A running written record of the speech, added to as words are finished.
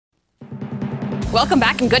Welcome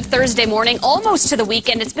back and good Thursday morning, almost to the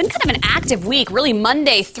weekend. It's been kind of an active week, really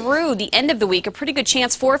Monday through the end of the week. A pretty good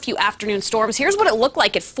chance for a few afternoon storms. Here's what it looked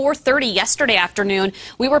like at 4:30 yesterday afternoon.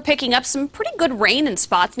 We were picking up some pretty good rain in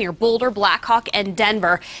spots near Boulder, Blackhawk, and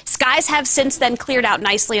Denver. Skies have since then cleared out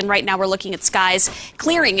nicely, and right now we're looking at skies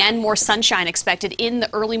clearing and more sunshine expected in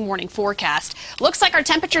the early morning forecast. Looks like our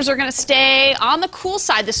temperatures are going to stay on the cool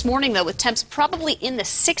side this morning, though, with temps probably in the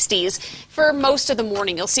 60s for most of the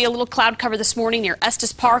morning. You'll see a little cloud cover this morning near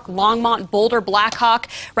Estes Park, Longmont, Boulder, Blackhawk.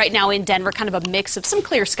 Right now in Denver, kind of a mix of some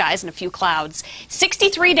clear skies and a few clouds.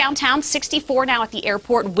 63 downtown, 64 now at the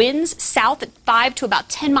airport. Winds south at 5 to about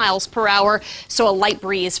 10 miles per hour, so a light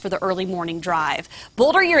breeze for the early morning drive.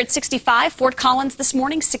 Boulder, you're at 65. Fort Collins this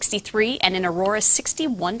morning, 63. And in Aurora,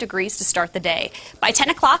 61 degrees to start the day. By 10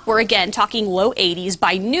 o'clock, we're again talking low 80s.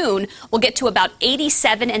 By noon, we'll get to about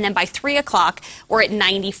 87. And then by 3 o'clock, we're at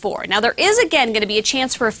 94. Now, there is again going to be a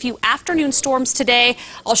chance for a few afternoon storms today.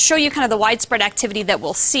 I'll show you kind of the widespread activity that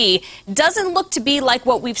we'll see. Doesn't look to be like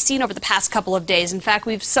what we've seen over the past couple of days. In fact,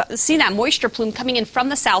 we've seen that moisture plume coming in from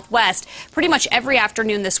the southwest pretty much every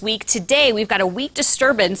afternoon this week. Today, we've got a weak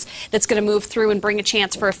disturbance that's going to move through and bring a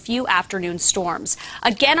chance for a few afternoon storms.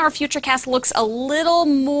 Again, our futurecast looks a little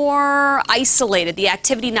more isolated. The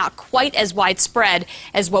activity not quite as widespread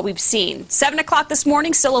as what we've seen. 7 o'clock this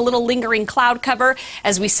morning, still a little lingering cloud cover.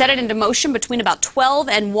 As we set it into motion between about 12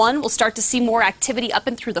 and 1, we'll start to see more activity up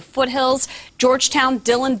and through the foothills. Georgetown,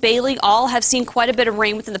 Dillon, Bailey all have seen quite a bit of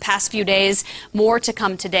rain within the past few days. More to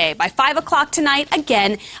come today. By 5 o'clock tonight,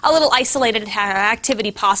 again, a little isolated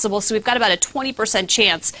activity possible, so we've got about a 20%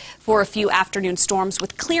 chance for a few afternoon storms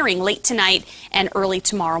with clearing late tonight and early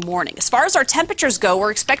tomorrow morning. As far as our temperatures go,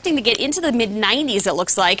 we're expecting to get into the mid-90s, it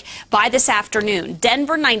looks like, by this afternoon.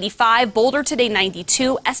 Denver, 95. Boulder today,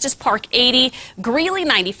 92. Estes Park, 80. Greeley,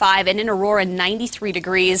 95. And in Aurora, 93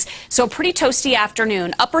 degrees. So a pretty toasty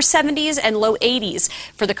afternoon. Upper 70s and low 80s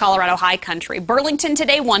for the Colorado high country. Burlington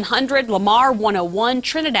today, 100. Lamar, 101.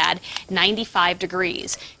 Trinidad, 95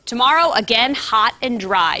 degrees. Tomorrow, again, hot and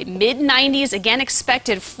dry. Mid-90s, again,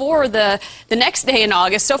 expected for the next day in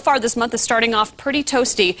August. So far, this month is starting off pretty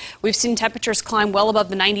toasty. We've seen temperatures climb well above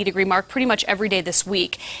the 90-degree mark pretty much every day this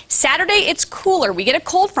week. Saturday, it's cooler. We get a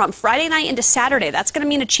cold front Friday night into Saturday. That's going to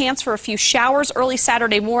mean a chance for a few showers early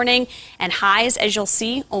Saturday morning, and highs, as you'll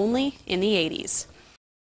see, only in the 80s.